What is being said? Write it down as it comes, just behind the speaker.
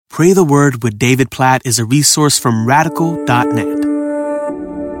Pray the Word with David Platt is a resource from radical.net.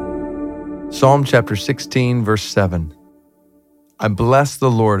 Psalm chapter 16, verse 7. I bless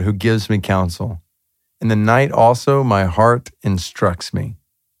the Lord who gives me counsel. In the night also my heart instructs me.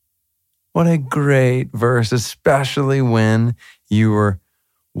 What a great verse, especially when you are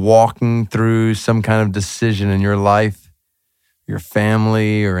walking through some kind of decision in your life, your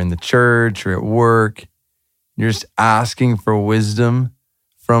family, or in the church, or at work. You're just asking for wisdom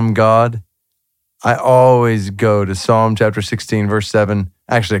from God. I always go to Psalm chapter 16, verse 7,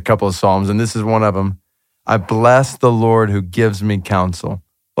 actually a couple of Psalms, and this is one of them. I bless the Lord who gives me counsel.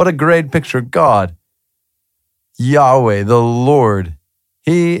 What a great picture of God. Yahweh, the Lord,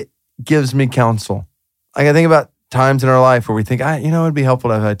 He gives me counsel. Like I think about times in our life where we think, it'd be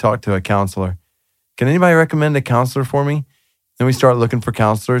helpful if I talk to a counselor. Can anybody recommend a counselor for me? Then we start looking for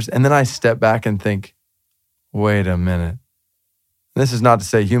counselors, and then I step back and think, wait a minute. This is not to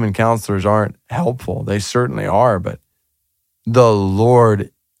say human counselors aren't helpful. They certainly are, but the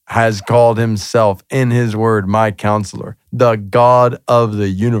Lord has called Himself in His word, my counselor. The God of the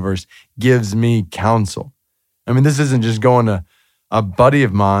universe gives me counsel. I mean, this isn't just going to a buddy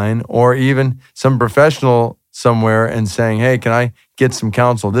of mine or even some professional somewhere and saying, hey, can I get some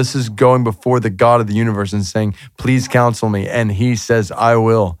counsel? This is going before the God of the universe and saying, please counsel me. And He says, I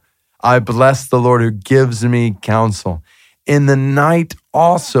will. I bless the Lord who gives me counsel. In the night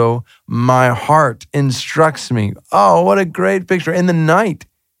also, my heart instructs me. Oh, what a great picture. In the night,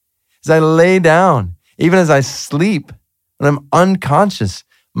 as I lay down, even as I sleep, when I'm unconscious,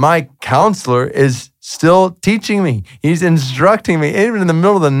 my counselor is still teaching me. He's instructing me, even in the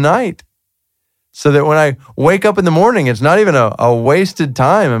middle of the night, so that when I wake up in the morning, it's not even a wasted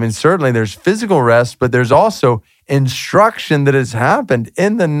time. I mean, certainly there's physical rest, but there's also instruction that has happened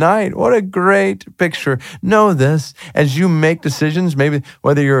in the night. What a great picture. Know this, as you make decisions, maybe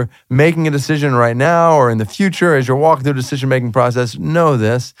whether you're making a decision right now or in the future, as you're walking through the decision-making process, know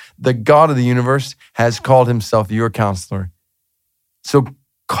this, the God of the universe has called Himself your counselor. So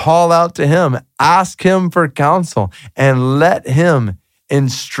call out to Him, ask Him for counsel, and let Him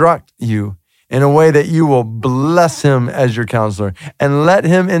instruct you in a way that you will bless Him as your counselor. And let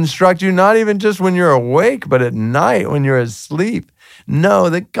Him instruct you not even just when you're awake, but at night when you're asleep. Know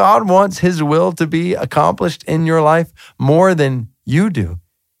that God wants His will to be accomplished in your life more than you do.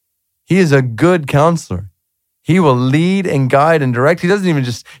 He is a good counselor. He will lead and guide and direct. He doesn't even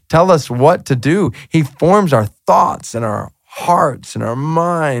just tell us what to do. He forms our thoughts and our hearts and our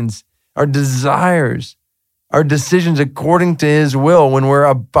minds, our desires, our decisions according to His will when we're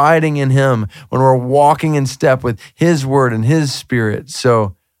abiding in Him, when we're walking in step with His word and His Spirit.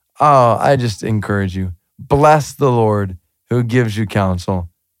 So, I just encourage you, bless the Lord who gives you counsel,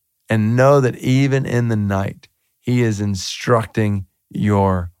 and know that even in the night, He is instructing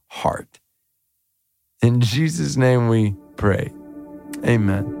your heart. In Jesus' name we pray.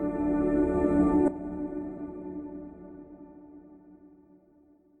 Amen.